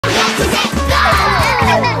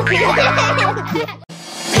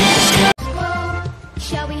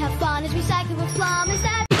recyclable farmers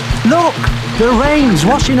that... Look! The rain's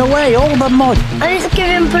washing away all the mud. And it's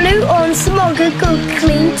giving Pluto and Smog a good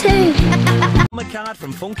clean too. A card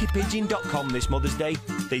from funkypigeon.com this Mother's Day.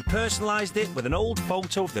 They personalised it with an old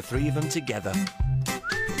photo of the three of them together.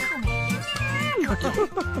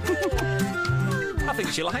 I think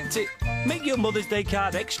she liked it. Make your Mother's Day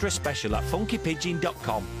card extra special at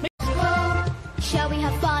funkypigeon.com. Shall we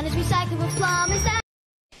have fun as recyclable farmers that...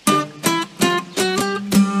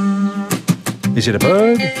 Is it a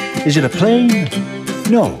bird? Is it a plane?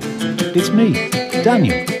 No, it's me,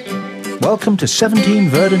 Daniel. Welcome to 17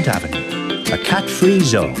 Verdant Avenue, a cat-free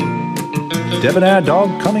zone. Debonair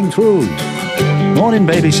dog coming through. Morning,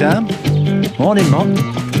 baby Sam. Morning, Mom.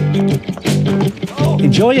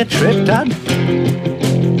 Enjoy your trip, Dad.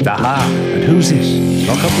 Aha, and who's this?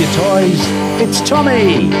 Lock up your toys. It's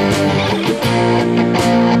Tommy!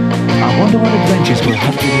 I wonder what adventures we'll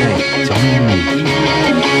have today, Tommy and me.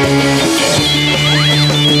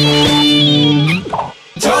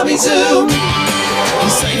 Tommy Zoom,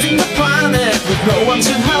 he's saving the planet with no one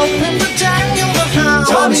to help him but Daniel the Hound.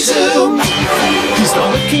 Tommy Zoom, he's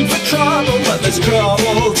not looking for trouble, but there's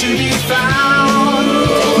trouble to be found.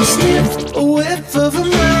 He sniffed a whiff of a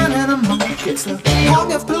man and a monk. It's the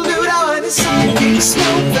hong of Pluto and his sinking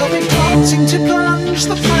smoke. They'll be plotting to plunge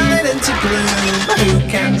the planet into gloom. But who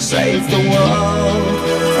can save the world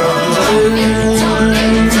from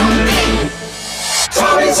doom?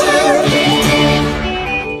 Tommy Zoom.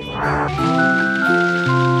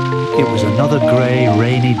 It was another grey,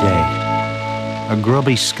 rainy day. A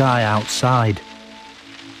grubby sky outside.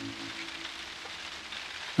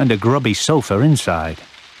 And a grubby sofa inside.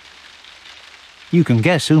 You can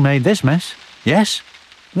guess who made this mess, yes?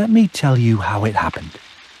 Let me tell you how it happened.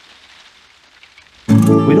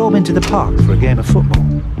 We'd all been to the park for a game of football.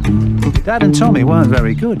 Dad and Tommy weren't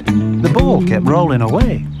very good. The ball kept rolling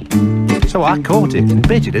away. So I caught it and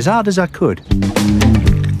bit it as hard as I could.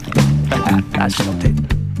 That's not it.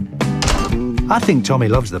 I think Tommy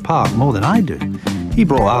loves the park more than I do. He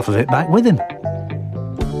brought half of it back with him.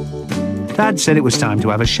 Dad said it was time to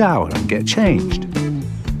have a shower and get changed.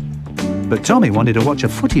 But Tommy wanted to watch a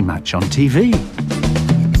footy match on TV.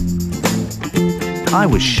 I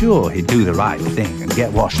was sure he'd do the right thing and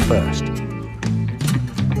get washed first.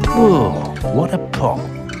 Oh, what a pop.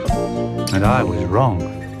 And I was wrong.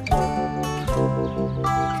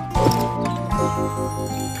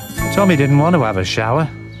 Tommy didn't want to have a shower.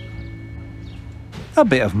 A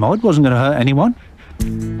bit of mud wasn't going to hurt anyone,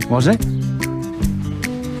 was it?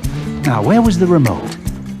 Now, where was the remote?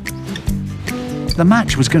 The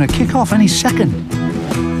match was going to kick off any second.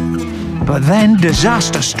 But then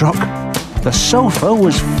disaster struck. The sofa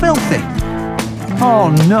was filthy. Oh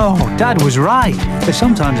no, Dad was right. They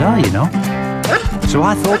sometimes are, you know. So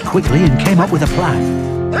I thought quickly and came up with a plan.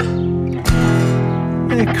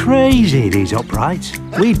 They're crazy, these uprights.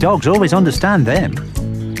 We dogs always understand them.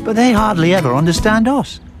 But they hardly ever understand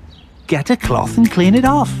us. Get a cloth and clean it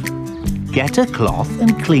off. Get a cloth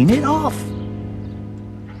and clean it off.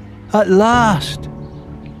 At last.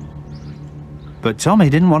 But Tommy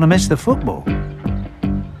didn't want to miss the football.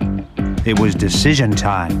 It was decision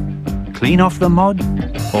time. Clean off the mud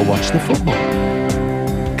or watch the football.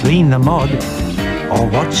 Clean the mud or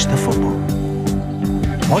watch the football.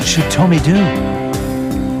 What should Tommy do?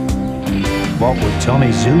 What would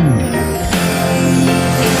Tommy Zoom do?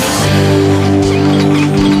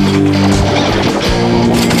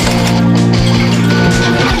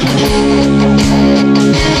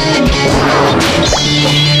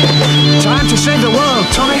 Time to save the world,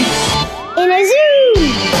 Tommy! In a zoo!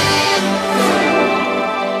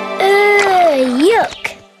 Yuck!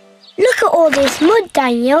 Look at all this mud,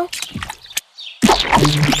 Daniel.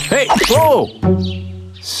 Hey, whoa!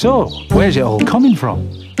 So, where's it all coming from?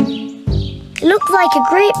 It looked like a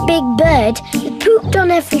great big bird that pooped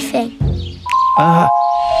on everything. A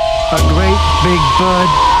great big bird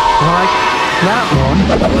like that one.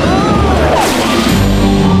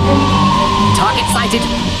 Target sighted.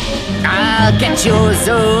 I'll get your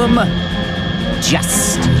Zoom.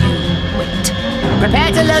 Just you wait.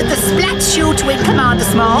 Prepare to load the splat chute with Commander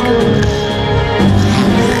Smog.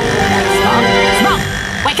 Smog,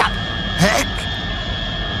 wake up.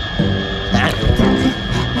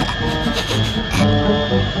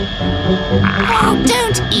 Oh,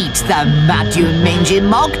 don't eat the mud, you mangy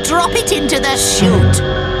mog. Drop it into the chute.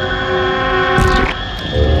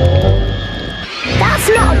 That's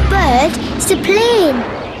not a bird, it's a plane.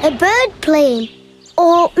 A bird plane.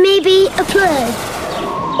 Or maybe a bird.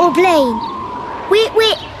 Or plane.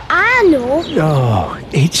 Wait, I know. Oh,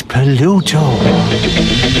 it's Pluto.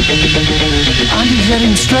 And he's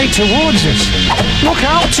heading straight towards us. Look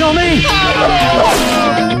out, Tommy!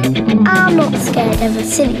 I'm not scared of a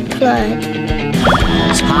silly bird.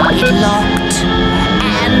 Target locked.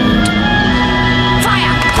 And...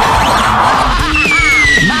 fire!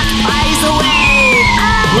 Magpies away!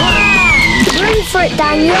 Run for it,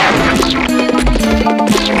 Daniel.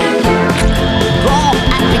 Bon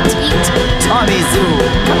appetit, Tommy Zoom!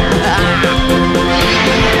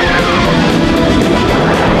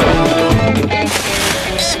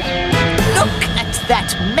 Look at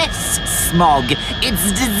that mess, Smog. It's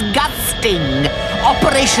disgusting.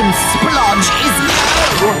 Operation Splodge is...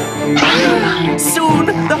 Soon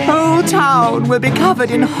the whole town will be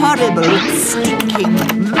covered in horrible, stinking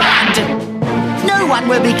mud. No one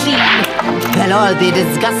will be clean. They'll all be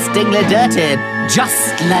disgustingly dirty,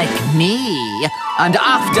 just like me. And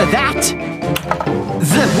after that,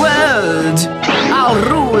 the world. I'll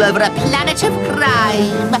rule over a planet of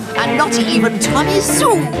crime, and not even Tommy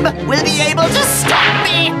Zoom will be able to stop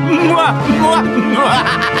me.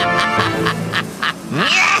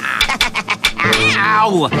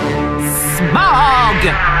 Ow! Smog!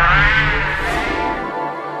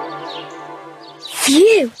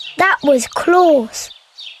 Phew, that was close.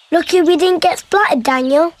 Lucky we didn't get splattered,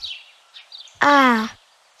 Daniel. Ah.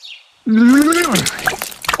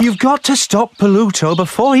 You've got to stop Pluto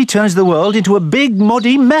before he turns the world into a big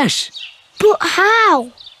muddy mess. But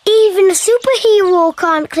how? Even a superhero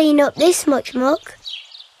can't clean up this much muck.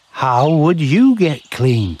 How would you get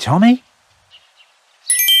clean, Tommy?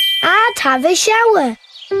 I'd have a shower.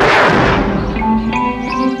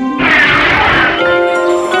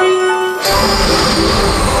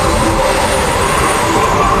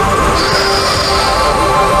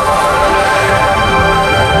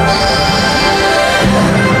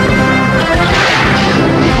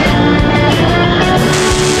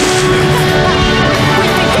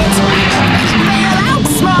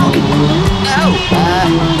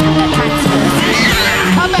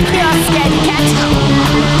 Come back here, scaredy cat.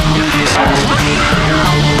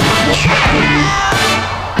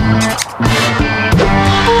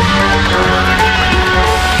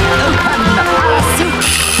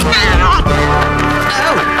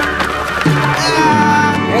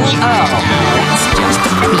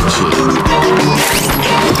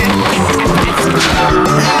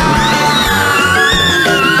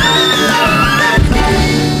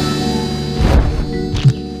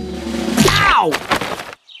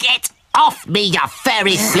 Off me, you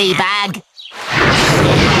furry flea bag!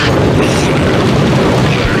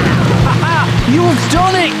 You've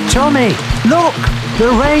done it, Tommy! Look, the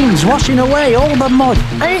rain's washing away all the mud.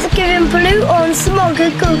 And it's giving Pluto and Smog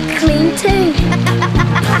a good clean too.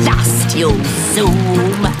 Lost, you Zoom!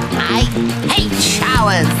 I hate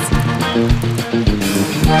showers!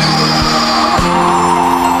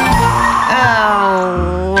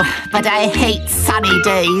 Oh, but I hate sunny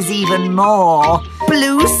days even more.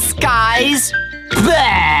 Blue skies,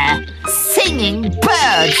 bleh, singing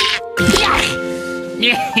birds. I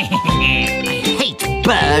hate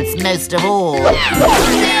birds most of all.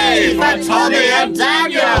 Yay for Tommy and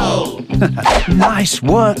Daniel! Nice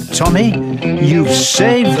work, Tommy. You've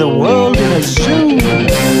saved the world in a zoo.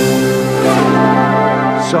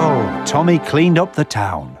 So, Tommy cleaned up the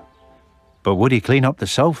town. But would he clean up the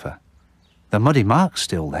sofa? The muddy mark's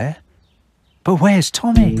still there. But where's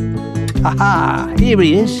Tommy? Aha, here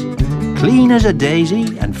he is. Clean as a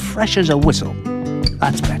daisy and fresh as a whistle.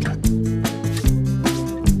 That's better.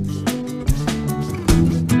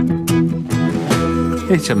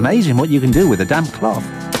 It's amazing what you can do with a damp cloth.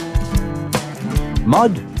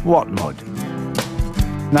 Mud? What mud?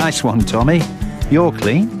 Nice one, Tommy. You're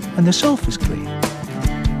clean and the sofa's clean.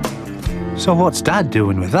 So what's Dad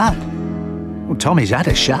doing with that? Well, Tommy's had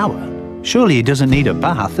a shower. Surely he doesn't need a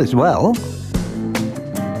bath as well.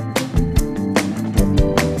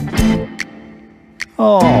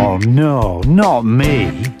 Oh, no, not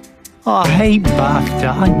me. I hate bath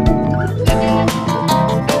time.